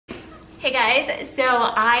Hey guys, so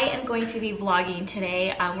I am going to be vlogging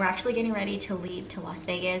today. We're actually getting ready to leave to Las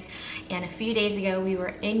Vegas, and a few days ago we were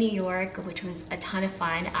in New York, which was a ton of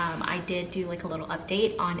fun. I did do like a little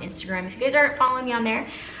update on Instagram if you guys aren't following me on there,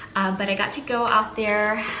 but I got to go out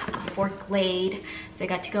there for Glade, so I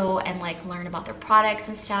got to go and like learn about their products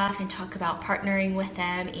and stuff and talk about partnering with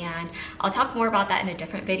them, and I'll talk more about that in a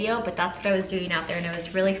different video, but that's what I was doing out there and it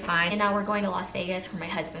was really fun. And now we're going to Las Vegas for my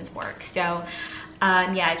husband's work, so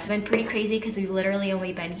yeah, it's been pretty crazy because we've literally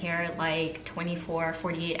only been here like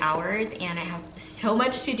 24-48 hours, and I have so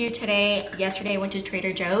much to do today. Yesterday I went to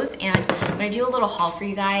Trader Joe's, and I'm gonna do a little haul for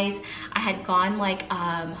you guys. I had gone like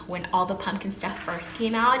when all the pumpkin stuff first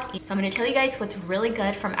came out, so I'm gonna tell you guys what's really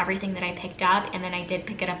good from everything that I picked up, and then I did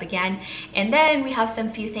pick it up again, and then we have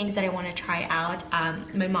some few things that I want to try out.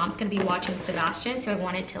 My mom's gonna be watching Sebastian, so I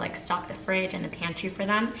wanted to like stock the fridge and the pantry for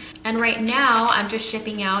them. And right now I'm just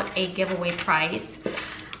shipping out a giveaway prize.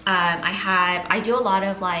 I do a lot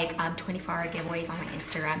of like 24-hour giveaways on my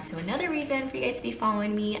Instagram, so another reason for you guys to be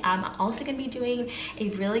following me. I'm also gonna be doing a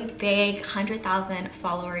really big 100,000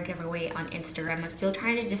 follower giveaway on Instagram. I'm still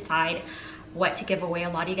trying to decide what to give away. A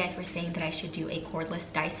lot of you guys were saying that I should do a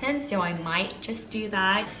cordless Dyson, so I might just do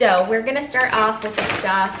that. So we're gonna start off with the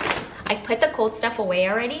stuff. I put the cold stuff away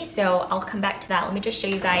already, so I'll come back to that. Let me just show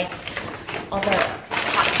you guys all the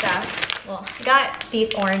hot stuff. Well, I got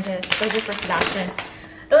these oranges. Those are for Sebastian.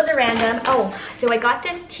 Those are random. Oh, so I got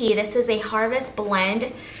this tea. This is a Harvest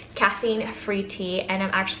Blend caffeine-free tea, and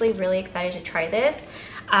I'm actually really excited to try this.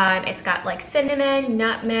 It's got like cinnamon,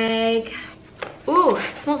 nutmeg. Ooh,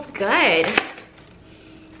 it smells good.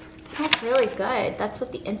 It smells really good. That's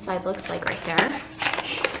what the inside looks like right there.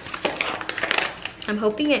 I'm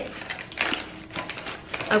hoping it's...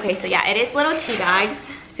 Okay, so yeah, it is little tea bags,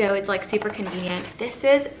 so it's like super convenient. This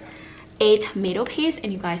is a tomato paste,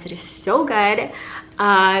 and you guys, it is so good.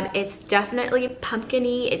 It's definitely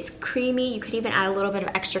pumpkin-y, it's creamy. You could even add a little bit of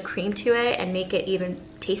extra cream to it and make it even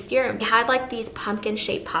tastier. We had like these pumpkin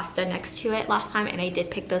shaped pasta next to it last time, and I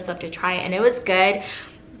did pick those up to try it, and it was good,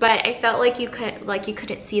 but I felt like you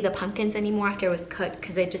couldn't see the pumpkins anymore after it was cooked,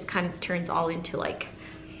 because it just kind of turns all into like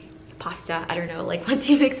pasta. I don't know, like once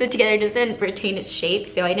you mix it together, it doesn't retain its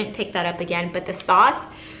shape, so I didn't pick that up again. But the sauce,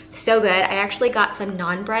 so good. I actually got some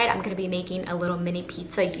naan bread. I'm gonna be making a little mini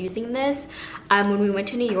pizza using this. When we went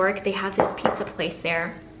to New York, they have this pizza place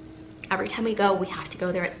there. Every time we go, we have to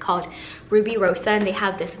go there. It's called Rubirosa, and they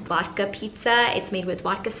have this vodka pizza. It's made with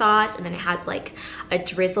vodka sauce, and then it has like a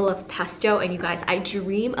drizzle of pesto. And you guys, I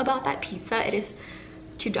dream about that pizza. It is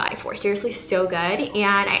to die for. Seriously, so good.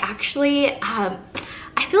 And I actually,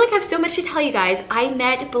 I feel like I have so much to tell you guys. I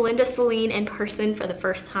met Belinda Celine in person for the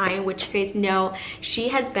first time, which you guys know, she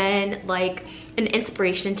has been like an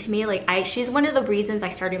inspiration to me. Like she's one of the reasons I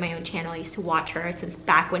started my own channel. I used to watch her since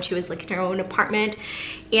back when she was like in her own apartment,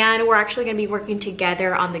 and we're actually gonna be working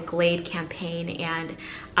together on the Glade campaign, and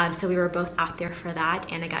so we were both out there for that,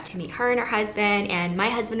 and I got to meet her and her husband, and my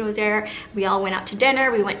husband was there. We all went out to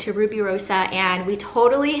dinner. We went to Rubirosa, and we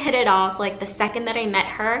totally hit it off. Like the second that I met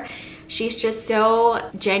her, she's just so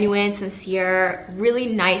genuine, sincere, really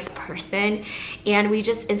nice person, and we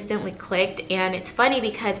just instantly clicked. And it's funny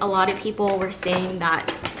because a lot of people were saying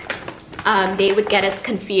that they would get us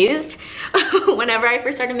confused. Whenever I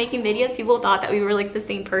first started making videos, people thought that we were like the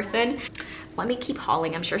same person. Let me keep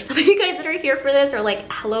hauling. I'm sure some of you guys that are here for this are like,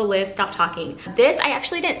 hello Liz, stop talking. This, I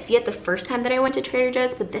actually didn't see it the first time that I went to Trader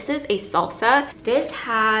Joe's, but this is a salsa. This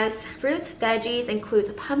has fruits, veggies,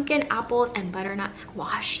 includes pumpkin, apples, and butternut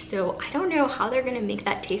squash. So I don't know how they're gonna make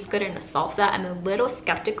that taste good in a salsa. I'm a little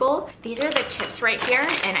skeptical. These are the chips right here,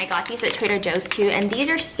 and I got these at Trader Joe's too, and these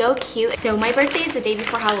are so cute. So my birthday is the day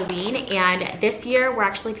before Halloween, and this year we're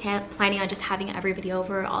actually planning on just having everybody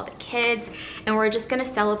over, all the kids, and we're just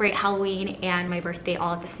gonna celebrate Halloween and my birthday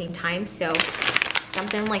all at the same time. So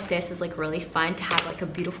something like this is like really fun to have, like a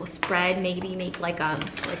beautiful spread. Maybe make like a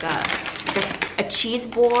cheese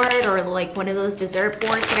board, or like one of those dessert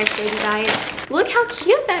boards that I showed you guys. Look how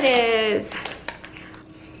cute that is.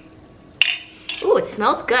 Ooh, it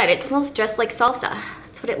smells good. It smells just like salsa.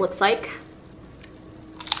 That's what it looks like.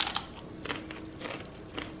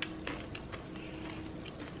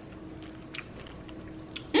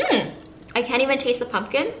 I can't even taste the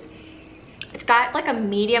pumpkin. It's got like a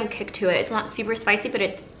medium kick to it. It's not super spicy, but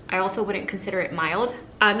I also wouldn't consider it mild.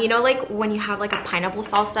 You know, like when you have like a pineapple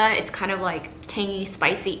salsa, it's kind of like tangy,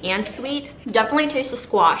 spicy, and sweet. Definitely taste the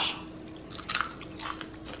squash.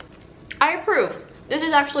 I approve. This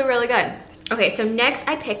is actually really good. Okay, so next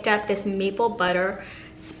I picked up this maple butter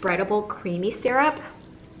spreadable creamy syrup.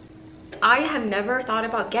 I have never thought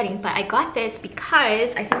about getting, but I got this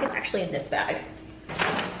because I think it's actually in this bag.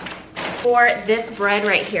 for this bread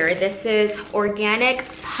right here. This is organic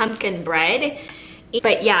pumpkin bread.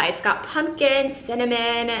 But yeah, it's got pumpkin,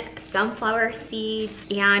 cinnamon, sunflower seeds,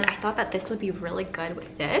 and I thought that this would be really good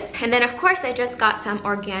with this. And then of course I just got some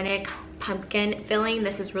organic pumpkin filling.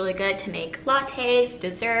 This is really good to make lattes,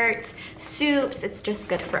 desserts, soups. It's just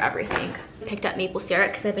good for everything. I picked up maple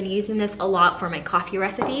syrup because I've been using this a lot for my coffee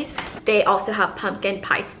recipes. They also have pumpkin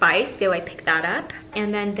pie spice, so I picked that up.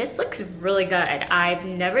 And then this looks really good. I've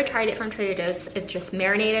never tried it from Trader Joe's. It's just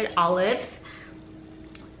marinated olives,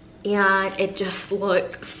 and it just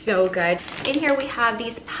looks so good. In here we have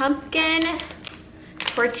these pumpkin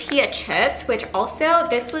tortilla chips, which also,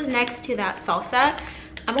 this was next to that salsa.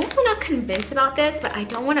 I'm also not convinced about this, but I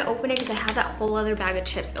don't want to open it because I have that whole other bag of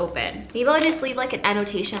chips open. Maybe I'll just leave like an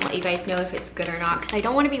annotation and let you guys know if it's good or not, because I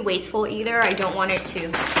don't want to be wasteful either. I don't want it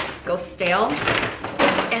to go stale.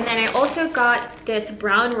 And then I also got this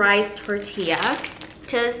brown rice tortilla.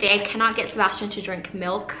 To this day, I cannot get Sebastian to drink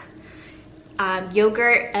milk.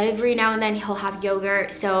 Yogurt, every now and then he'll have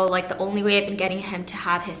yogurt, so like the only way I've been getting him to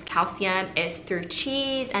have his calcium is through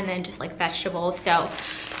cheese and then just like vegetables. So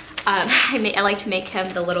I like to make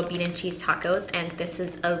him the little bean and cheese tacos, and this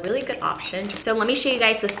is a really good option. So let me show you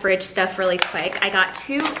guys the fridge stuff really quick. I got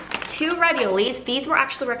two raviolis. These were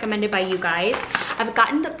actually recommended by you guys. I've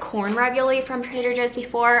gotten the corn ravioli from Trader Joe's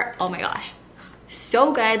before. Oh my gosh,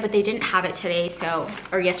 so good, but they didn't have it today, so,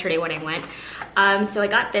 or yesterday when I went. So I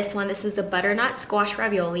got this one. This is the butternut squash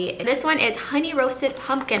ravioli. This one is honey roasted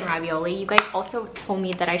pumpkin ravioli. You guys also told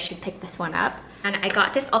me that I should pick this one up. And I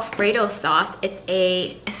got this Alfredo sauce.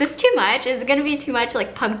 Is this too much? Is it gonna be too much,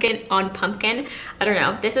 like pumpkin on pumpkin? I don't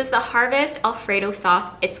know. This is the Harvest Alfredo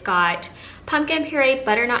sauce. It's got pumpkin puree,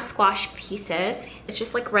 butternut squash pieces. It's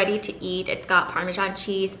just like ready to eat. It's got Parmesan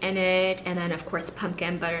cheese in it, and then of course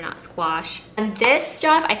pumpkin, butternut squash. And this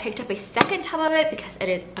stuff, I picked up a second tub of it because it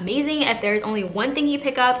is amazing. If there's only one thing you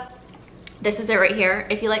pick up, this is it right here.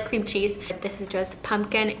 If you like cream cheese, this is just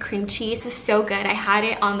pumpkin cream cheese. This is so good. I had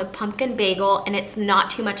it on the pumpkin bagel, and it's not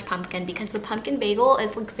too much pumpkin because the pumpkin bagel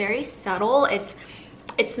is like very subtle.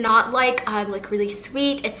 It's not like really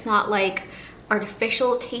sweet. It's not like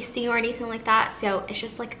artificial tasting or anything like that. So it's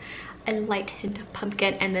just like a light hint of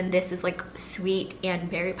pumpkin, and then this is like sweet and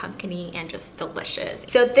very pumpkin-y and just delicious.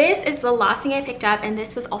 So this is the last thing I picked up, and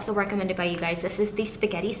this was also recommended by you guys. This is the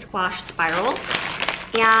spaghetti squash spirals,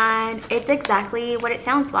 and it's exactly what it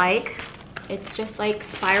sounds like. It's just like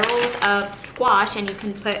spirals of squash, and you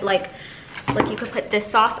can put like you could put this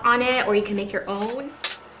sauce on it, or you can make your own.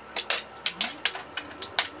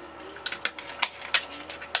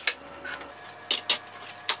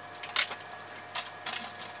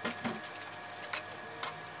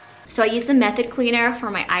 So I used the method cleaner for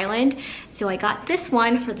my island, so I got this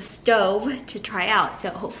one for the stove to try out. So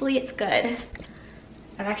hopefully it's good.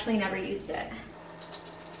 I've actually never used it.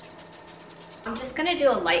 I'm just gonna do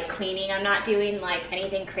a light cleaning. I'm not doing like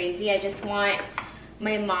anything crazy. I just want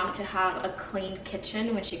my mom to have a clean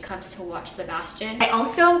kitchen when she comes to watch Sebastian. I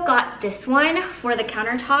also got this one for the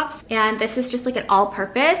countertops, and this is just like an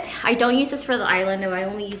all-purpose. I don't use this for the island though. I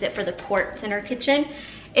only use it for the quartz in our kitchen.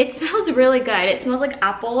 It smells really good. It smells like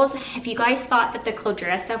apples. If you guys thought that the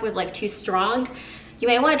Caldera stuff was like too strong, you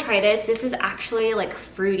might want to try this. This is actually like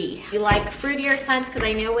fruity. You like fruitier scents, because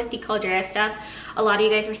I know with the Caldera stuff, a lot of you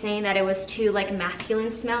guys were saying that it was too like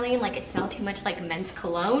masculine smelling, like it smelled too much like men's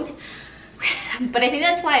cologne. But I think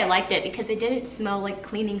that's why I liked it, because it didn't smell like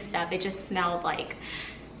cleaning stuff. It just smelled like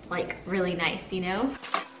really nice, you know?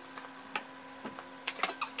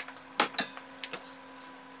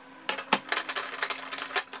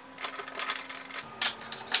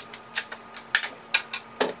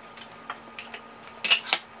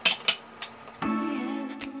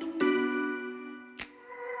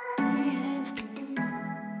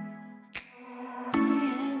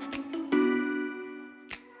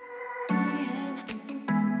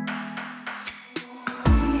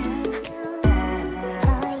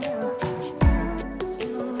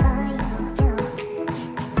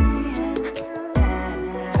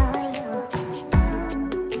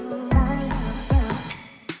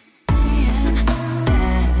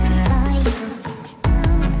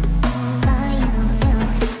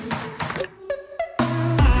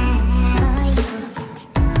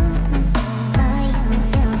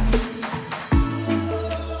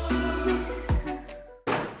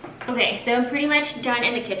 Okay, so I'm pretty much done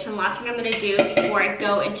in the kitchen. Last thing I'm gonna do before I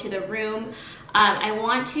go into the room, I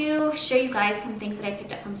want to show you guys some things that I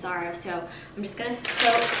picked up from Zara. So I'm just gonna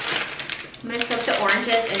soak the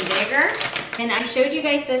oranges in vinegar. And I showed you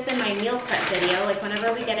guys this in my meal prep video. Like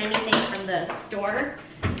whenever we get anything from the store,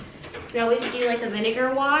 we always do like a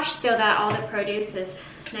vinegar wash so that all the produce is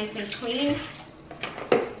nice and clean.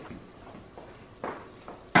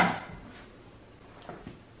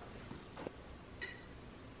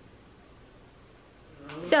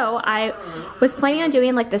 So I was planning on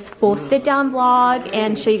doing like this full sit down vlog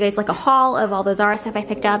and show you guys like a haul of all the Zara stuff I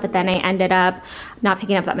picked up, but then I ended up not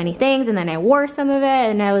picking up that many things, and then I wore some of it,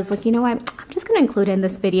 and I was like, you know what, I'm just gonna include it in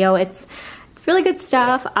this video. It's really good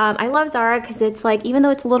stuff. I love Zara because it's like, even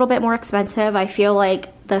though it's a little bit more expensive, I feel like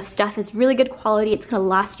the stuff is really good quality. It's gonna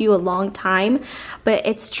last you a long time, but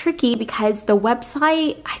it's tricky because the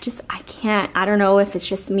website, I don't know if it's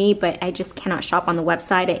just me, but I just cannot shop on the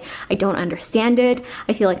website. I don't understand it.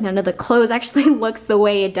 I feel like none of the clothes actually looks the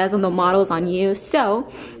way it does on the models on you. So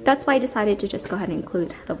that's why I decided to just go ahead and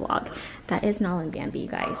include the vlog. That is Nala and Bambi, you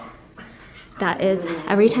guys. That is,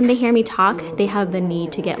 every time they hear me talk, they have the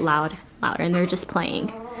need to get louder, and they're just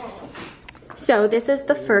playing. So this is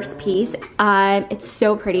the first piece. It's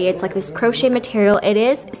so pretty. It's like this crochet material. It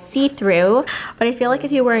is see-through, but I feel like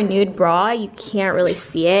if you wear a nude bra, you can't really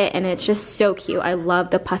see it, and it's just so cute. I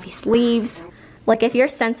love the puffy sleeves. Like, if you're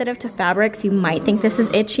sensitive to fabrics, you might think this is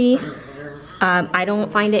itchy. I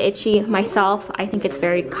don't find it itchy myself. I think it's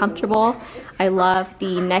very comfortable. I love the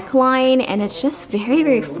neckline, and it's just very,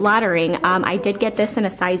 very flattering. I did get this in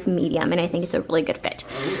a size medium, and I think it's a really good fit.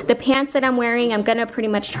 The pants that I'm wearing, I'm gonna pretty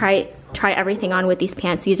much try everything on with these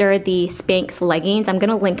pants. These are the Spanx leggings. I'm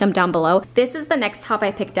gonna link them down below. This is the next top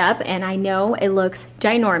I picked up, and I know it looks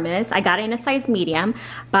ginormous. I got it in a size medium,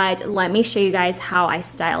 but let me show you guys how I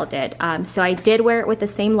styled it. So I did wear it with the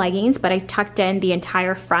same leggings, but I tucked in the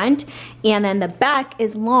entire front, and then the back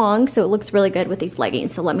is long, so it looks really good with these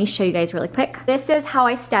leggings. So let me show you guys really quick. This is how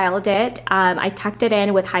I styled it. I tucked it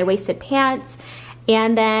in with high-waisted pants,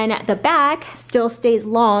 and then the back still stays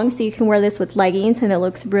long, so you can wear this with leggings, and it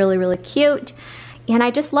looks really, really cute. And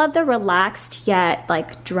I just love the relaxed yet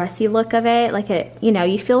like dressy look of it. Like, it, you know,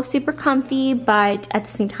 you feel super comfy, but at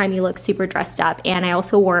the same time you look super dressed up. And I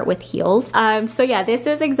also wore it with heels. So yeah, this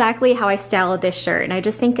is exactly how I styled this shirt, and I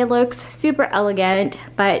just think it looks super elegant,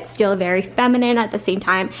 but still very feminine at the same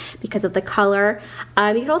time because of the color.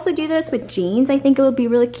 You could also do this with jeans. I think it would be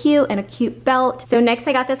really cute, and a cute belt. So next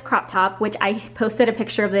I got this crop top, which I posted a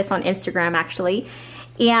picture of this on Instagram actually.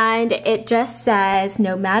 And it just says,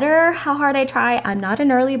 no matter how hard I try, I'm not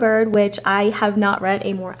an early bird, which I have not read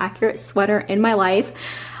a more accurate sweater in my life.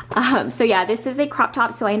 So yeah, this is a crop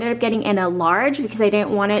top, so I ended up getting in a large because I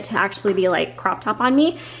didn't want it to actually be like crop top on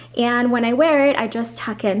me. And when I wear it, I just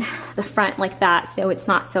tuck in the front like that, so it's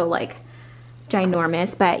not so like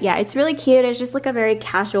ginormous. But yeah, it's really cute. It's just like a very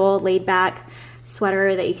casual, laid back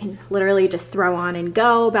sweater that you can literally just throw on and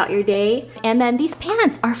go about your day. And then these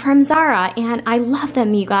pants are from Zara, and I love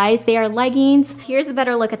them, you guys. They are leggings. Here's a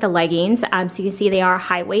better look at the leggings. So you can see they are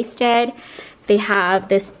high-waisted. They have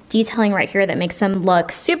this detailing right here that makes them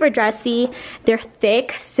look super dressy. They're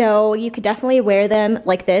thick, so you could definitely wear them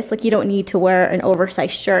like this. Like, you don't need to wear an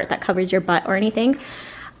oversized shirt that covers your butt or anything.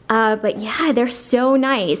 But yeah, they're so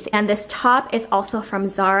nice. And this top is also from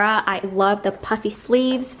Zara. I love the puffy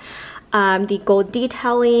sleeves. The gold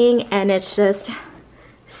detailing, and it's just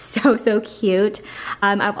so cute.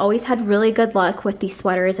 I've always had really good luck with these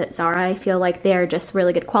sweaters at Zara. I feel like they're just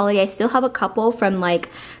really good quality. I still have a couple from like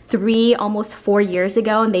 3, almost 4 years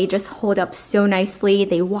ago, and they just hold up so nicely.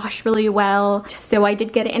 They wash really well. So I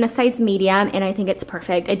did get it in a size medium, and I think it's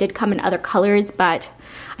perfect. It did come in other colors, but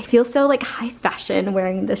I feel so like high fashion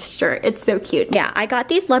wearing this shirt. It's so cute. Yeah, I got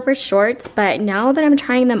these leopard shorts, but now that I'm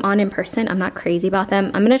trying them on in person, I'm not crazy about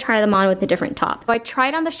them. I'm gonna try them on with a different top. So I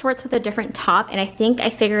tried on the shorts with a different top, and I think I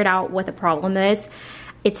figured out what the problem is.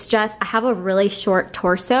 It's just, I have a really short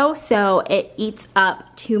torso, so it eats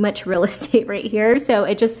up too much real estate right here. So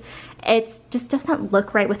it just doesn't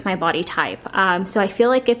look right with my body type. So I feel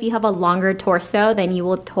like if you have a longer torso, then you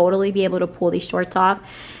will totally be able to pull these shorts off,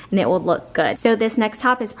 and it will look good. So this next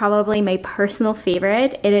top is probably my personal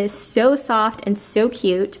favorite. It is so soft and so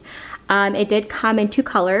cute. It did come in 2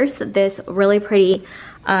 colors. This really pretty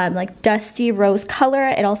like dusty rose color.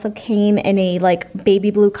 It also came in a like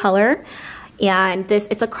baby blue color. And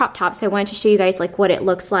it's a crop top, so I wanted to show you guys like what it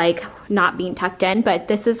looks like not being tucked in, but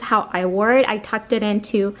this is how I wore it. I tucked it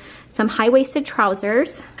into some high-waisted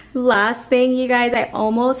trousers. Last thing, you guys, I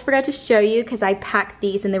almost forgot to show you because I packed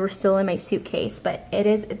these and they were still in my suitcase, but it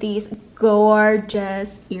is these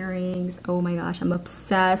gorgeous earrings. Oh my gosh, I'm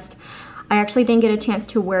obsessed. I actually didn't get a chance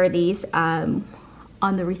to wear these on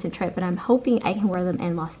the recent trip, but I'm hoping I can wear them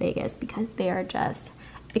in Las Vegas because they are just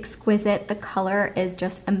exquisite. The color is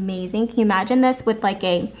just amazing. Can you imagine this with like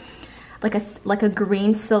a like a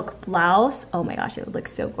green silk blouse. Oh my gosh, it would look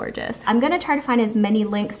so gorgeous. I'm gonna try to find as many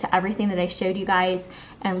links to everything that I showed you guys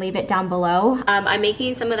and leave it down below. I'm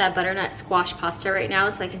making some of that butternut squash pasta right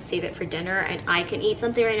now so I can save it for dinner and I can eat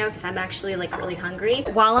something right now because I'm actually like really hungry.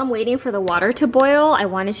 While I'm waiting for the water to boil, I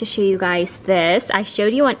wanted to show you guys this. I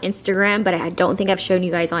showed you on Instagram, but I don't think I've shown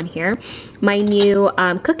you guys on here. My new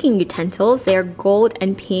cooking utensils. They're gold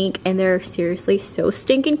and pink and they're seriously so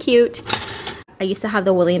stinking cute. I used to have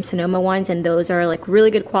the Williams-Sonoma ones and those are like really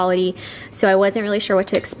good quality. So I wasn't really sure what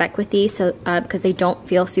to expect with these because they don't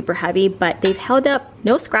feel super heavy, but they've held up,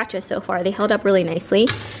 no scratches so far. They held up really nicely.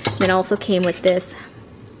 Then also came with this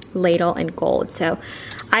ladle in gold. So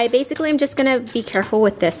I basically am just gonna be careful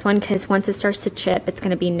with this one because once it starts to chip, it's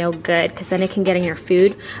gonna be no good because then it can get in your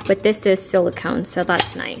food. But this is silicone, so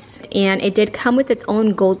that's nice. And it did come with its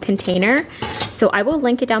own gold container. So I will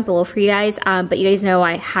link it down below for you guys, but you guys know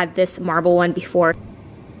I had this marble one before.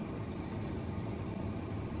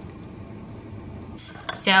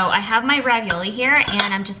 So I have my ravioli here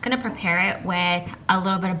and I'm just gonna prepare it with a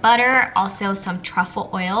little bit of butter, also some truffle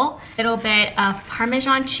oil, a little bit of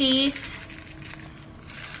Parmesan cheese,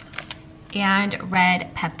 and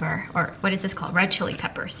red pepper, or what is this called? Red chili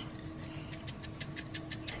peppers.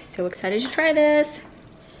 So excited to try this.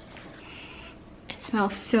 It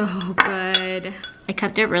smells so good. I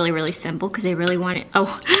kept it really, really simple because I really want it.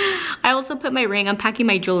 Oh, I also put my ring. I'm packing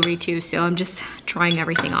my jewelry too, so I'm just trying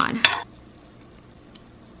everything on.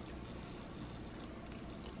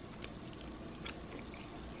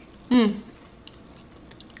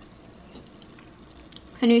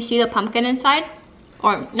 Can you see the pumpkin inside?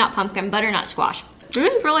 Or not pumpkin, butternut squash.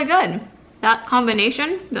 This is really good. That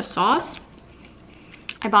combination, the sauce.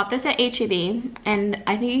 I bought this at H-E-B and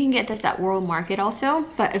I think you can get this at World Market also,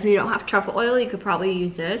 but if you don't have truffle oil, you could probably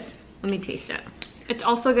use this. Let me taste it. It's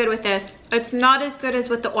also good with this. It's not as good as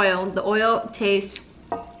with the oil. The oil tastes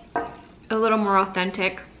a little more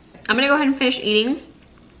authentic. I'm gonna go ahead and finish eating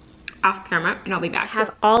off camera and I'll be back. I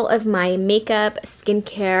have all of my makeup,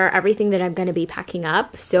 skincare, everything that I'm gonna be packing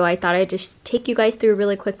up. So I thought I'd just take you guys through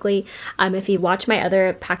really quickly. If you watch my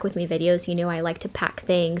other pack with me videos, you know I like to pack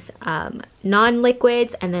things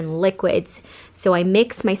non-liquids and then liquids. So I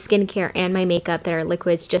mix my skincare and my makeup that are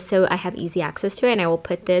liquids just so I have easy access to it, and I will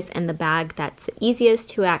put this in the bag that's the easiest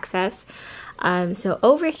to access. So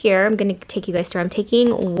over here, I'm gonna take you guys through. I'm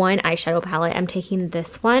taking one eyeshadow palette. I'm taking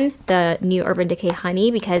this one, the new Urban Decay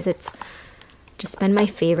Honey, because it's just been my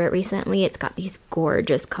favorite recently. It's got these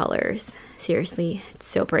gorgeous colors. Seriously, it's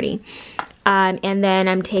so pretty. And then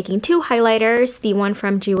I'm taking two highlighters, the one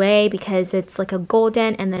from Jouer because it's like a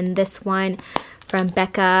golden, and then this one from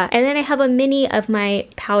Becca. And then I have a mini of my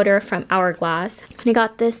powder from Hourglass. And I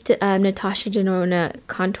got this Natasha Denona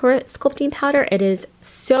Contour Sculpting Powder. It is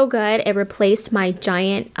so good. It replaced my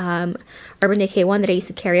giant Urban Decay one that I used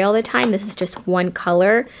to carry all the time. This is just one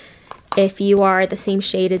color. If you are the same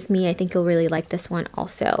shade as me, I think you'll really like this one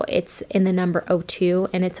also. It's in the number 02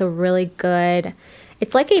 and it's a really good,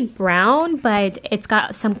 it's like a brown, but it's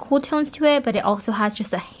got some cool tones to it, but it also has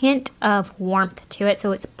just a hint of warmth to it,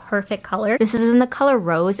 so it's perfect color. This is in the color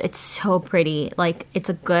Rose. It's so pretty. Like, it's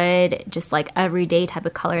a good, just like everyday type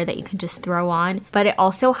of color that you can just throw on, but it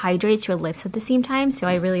also hydrates your lips at the same time, so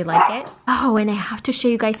I really like it. Oh, and I have to show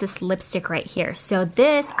you guys this lipstick right here. So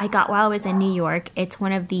this I got while I was in New York. It's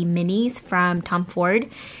one of the minis from Tom Ford,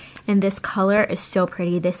 and this color is so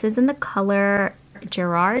pretty. This is in the color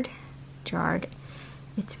Gerard.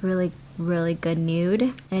 It's really, really good nude.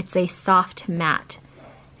 And it's a soft matte.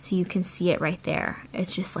 So you can see it right there.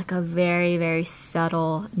 It's just like a very, very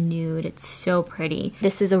subtle nude. It's so pretty.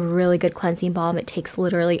 This is a really good cleansing balm. It takes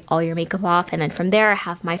literally all your makeup off. And then from there, I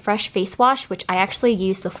have my Fresh face wash, which I actually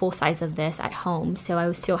used the full size of this at home. So I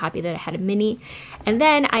was so happy that I had a mini. And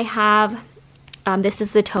then I have this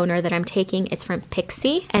is the toner that I'm taking. It's from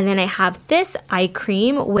Pixi. And then I have this eye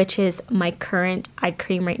cream, which is my current eye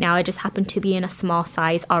cream right now. I just happen to be in a small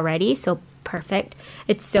size already, so perfect.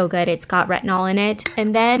 It's so good. It's got retinol in it.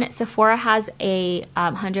 And then Sephora has a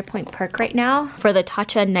 100-point perk right now for the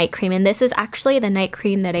Tatcha night cream. And this is actually the night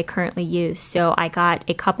cream that I currently use. So I got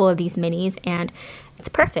a couple of these minis and it's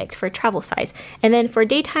perfect for travel size. And then for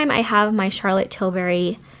daytime, I have my Charlotte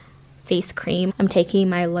Tilbury face cream. I'm taking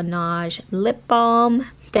my Laneige lip balm.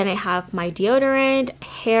 Then I have my deodorant,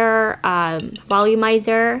 hair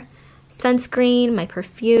volumizer, sunscreen, my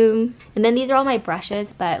perfume. And then these are all my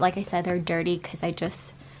brushes, but like I said, they're dirty because I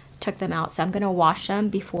just took them out. So I'm gonna wash them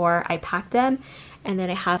before I pack them. And then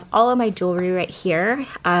I have all of my jewelry right here.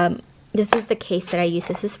 This is the case that I use.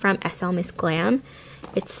 This is from SL Miss Glam.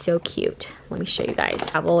 It's so cute. Let me show you guys.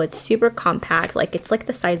 It's super compact. Like, it's like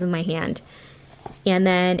the size of my hand. and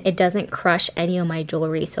then it doesn't crush any of my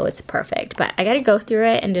jewelry, so it's perfect. But I gotta go through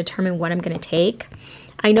it and determine what I'm gonna take.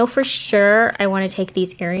 I know for sure I wanna take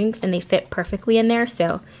these earrings and they fit perfectly in there, so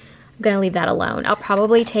I'm gonna leave that alone. I'll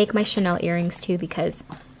probably take my Chanel earrings too because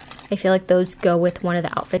I feel like those go with one of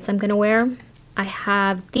the outfits I'm gonna wear. I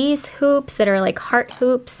have these hoops that are like heart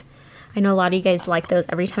hoops. I know a lot of you guys like those.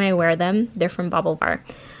 Every time I wear them, they're from Bubble Bar.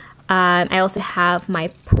 I also have my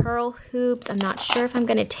pearl hoops. I'm not sure if I'm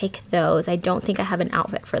gonna take those. I don't think I have an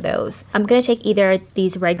outfit for those. I'm gonna take either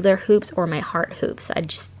these regular hoops or my heart hoops. I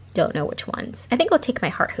just don't know which ones. I think I'll take my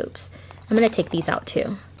heart hoops. I'm gonna take these out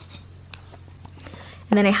too.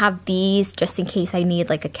 And then I have these just in case I need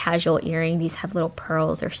like a casual earring. These have little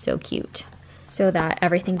pearls, they're so cute. So that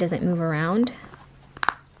everything doesn't move around.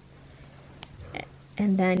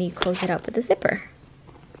 And then you close it up with a zipper.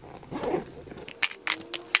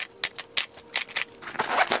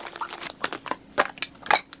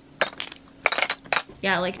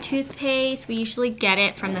 Yeah, like toothpaste, we usually get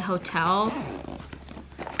it from the hotel.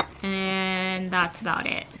 And that's about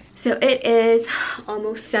it. So it is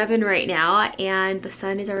almost 7 right now and the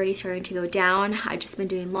sun is already starting to go down. I've just been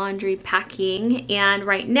doing laundry, packing, and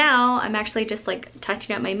right now I'm actually just like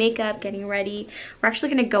touching up my makeup, getting ready. We're actually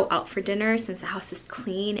gonna go out for dinner since the house is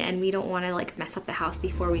clean and we don't wanna like mess up the house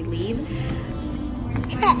before we leave.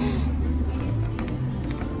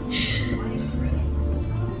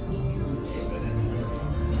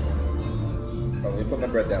 Oh, let me put my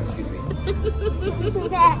bread down, excuse me.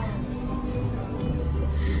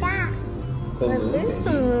 Balloon.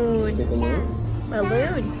 Balloon. Say balloon?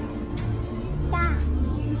 Balloon. I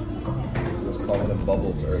was calling them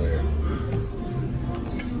bubbles earlier.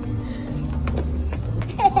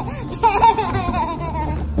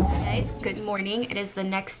 Guys, good morning. It is the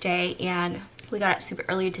next day and we got up super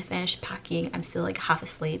early to finish packing. I'm still like half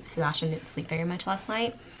asleep. Sebastian didn't sleep very much last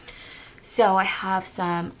night. So I have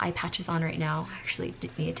some eye patches on right now. I actually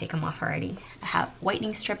need to take them off already. I have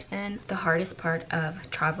whitening strips in. The hardest part of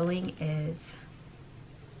traveling is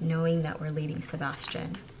knowing that we're leaving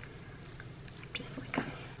Sebastian. I'm just like...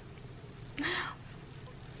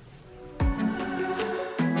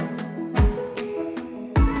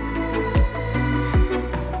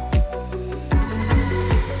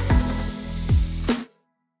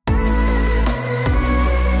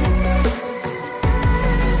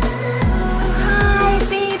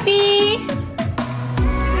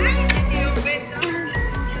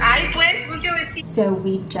 So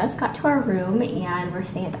we just got to our room and we're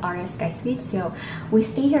staying at the Aria Sky Suite. So we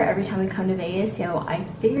stay here every time we come to Vegas. So I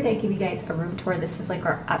figured I'd give you guys a room tour. This is like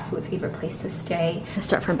our absolute favorite place to stay. Let's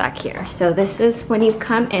start from back here. So this is when you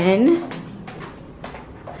come in.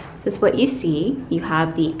 This is what you see. You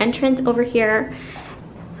have the entrance over here.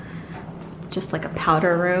 It's just like a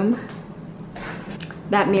powder room.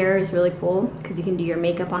 That mirror is really cool because you can do your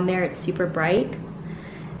makeup on there. It's super bright.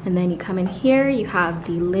 And then you come in here, you have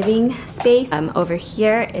the living space. Over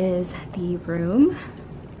here is the room.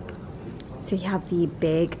 So you have the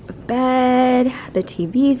big bed, the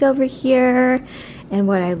TV's over here. And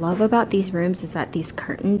what I love about these rooms is that these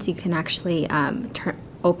curtains, you can actually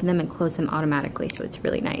open them and close them automatically. So it's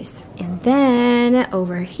really nice. And then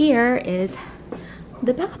over here is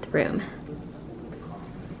the bathroom.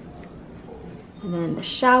 And then the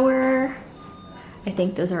shower. I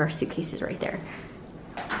think those are our suitcases right there.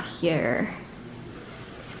 Here,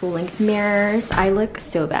 full-length mirrors. I look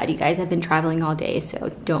so bad, you guys. I've been traveling all day, so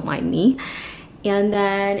don't mind me. And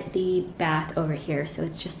then the bath over here. So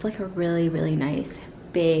it's just like a really, really nice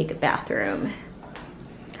big bathroom.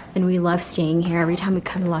 And we love staying here. Every time we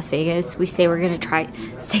come to Las Vegas, we say we're gonna try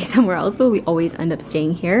stay somewhere else, but we always end up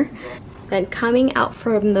staying here. Then coming out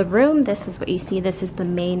from the room, this is what you see. This is the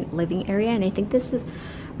main living area, and I think this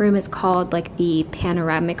room is called like the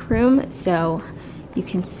panoramic room. So you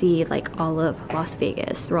can see like all of Las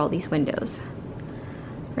Vegas through all these windows.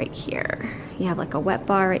 Right here, you have like a wet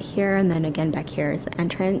bar right here, and then again back here is the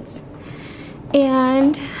entrance.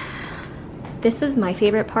 And this is my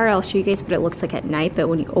favorite part. I'll show you guys what it looks like at night, but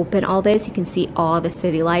when you open all this, you can see all the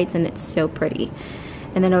city lights and it's so pretty.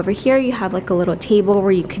 And then over here you have like a little table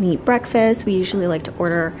where you can eat breakfast. We usually like to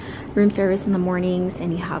order room service in the mornings,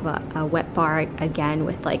 and you have a wet bar again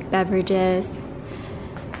with like beverages.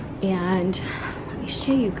 And let me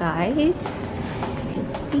show you guys. You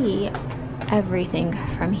can see everything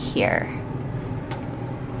from here.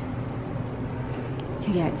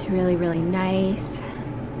 So yeah, it's really, really nice.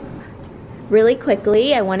 Really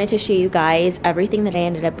quickly, I wanted to show you guys everything that I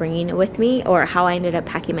ended up bringing with me, or how I ended up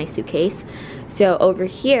packing my suitcase. So over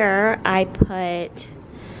here, I put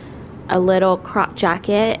a little crop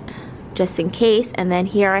jacket just in case, and then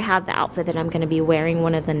here I have the outfit that I'm gonna be wearing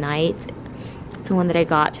one of the nights. It's the one that I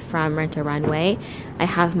got from Rent a Runway. I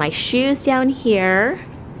have my shoes down here,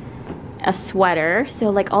 a sweater. So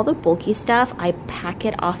like all the bulky stuff, I pack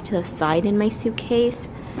it off to the side in my suitcase.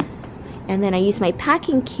 And then I use my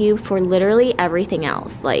packing cube for literally everything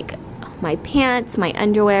else, like my pants, my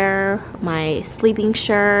underwear, my sleeping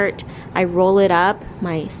shirt. I roll it up,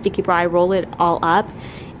 my sticky bra, I roll it all up,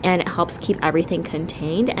 and it helps keep everything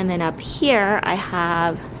contained. And then up here I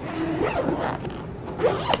have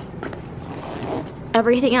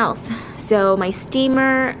everything else. So my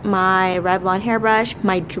steamer, my Revlon hairbrush,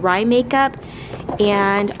 my dry makeup,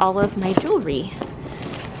 and all of my jewelry.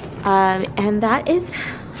 And that is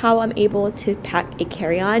how I'm able to pack a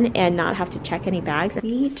carry-on and not have to check any bags.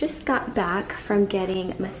 We just got back from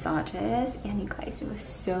getting massages, and you guys, it was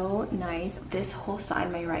so nice. This whole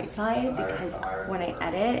side, my right side, because when I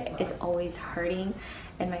edit, it's always hurting,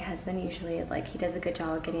 and my husband usually, like, he does a good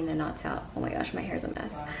job of getting the knots out. Oh my gosh, my hair's a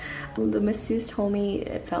mess. The masseuse told me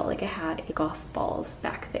it felt like I had golf balls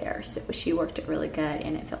back there, so she worked it really good,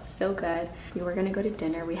 and it felt so good. We were gonna go to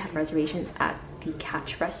dinner. We had reservations at the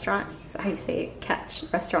Catch restaurant. That's how you say it, Catch,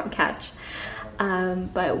 restaurant Catch.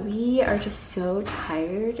 But we are just so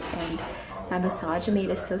tired, and that massage made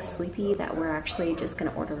us so sleepy that we're actually just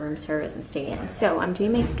gonna order room service and stay in. So I'm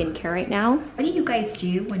doing my skincare right now. What do you guys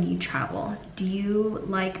do when you travel? Do you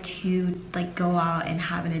like to go out and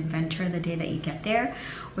have an adventure the day that you get there?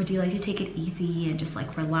 Or do you like to take it easy and just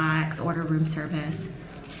like relax, order room service?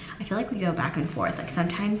 I feel like we go back and forth. Like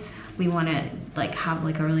sometimes we want to like have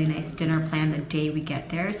like a really nice dinner plan the day we get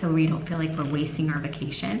there, so we don't feel like we're wasting our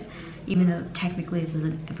vacation, even though technically this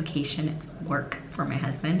isn't a vacation, it's work for my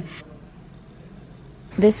husband.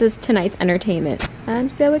 This is tonight's entertainment. I'm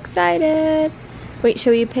so excited. Wait,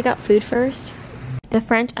 should we pick up food first? The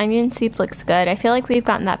French onion soup looks good. I feel like we've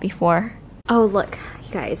gotten that before. Oh look,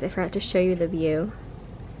 you guys, I forgot to show you the view.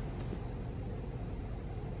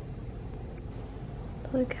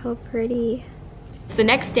 Look how pretty. It's the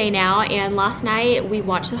next day now, and last night we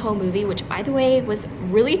watched the whole movie, which by the way was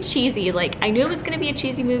really cheesy. Like, I knew it was gonna be a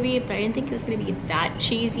cheesy movie, but I didn't think it was gonna be that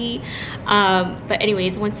cheesy. But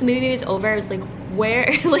anyways, once the movie was over, I was like,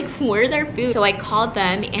 where's our food? So I called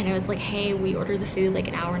them and I was like, hey, we ordered the food like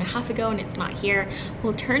an hour and a half ago and it's not here.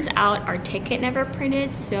 Well, it turns out our ticket never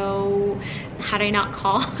printed, so had I not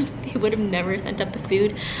called, they would have never sent up the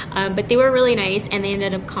food. But they were really nice, and they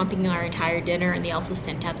ended up comping our entire dinner, and they also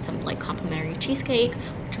sent up some like complimentary cheesecake,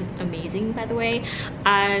 which was amazing, by the way.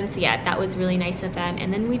 So yeah, that was really nice of them.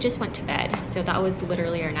 And then we just went to bed. So that was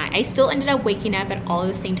literally our night. I still ended up waking up at all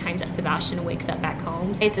the same times that Sebastian wakes up back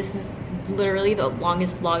home. Guys, this is literally the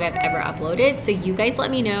longest vlog I've ever uploaded, so you guys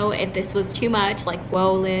let me know if this was too much. Like,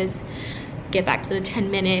 whoa Liz, get back to the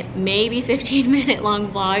 10-minute, maybe 15-minute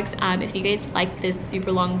long vlogs. If you guys like this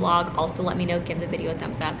super long vlog, also let me know, give the video a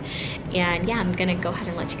thumbs up. And yeah, I'm gonna go ahead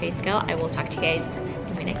and let you guys go. I will talk to you guys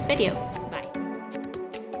in my next video.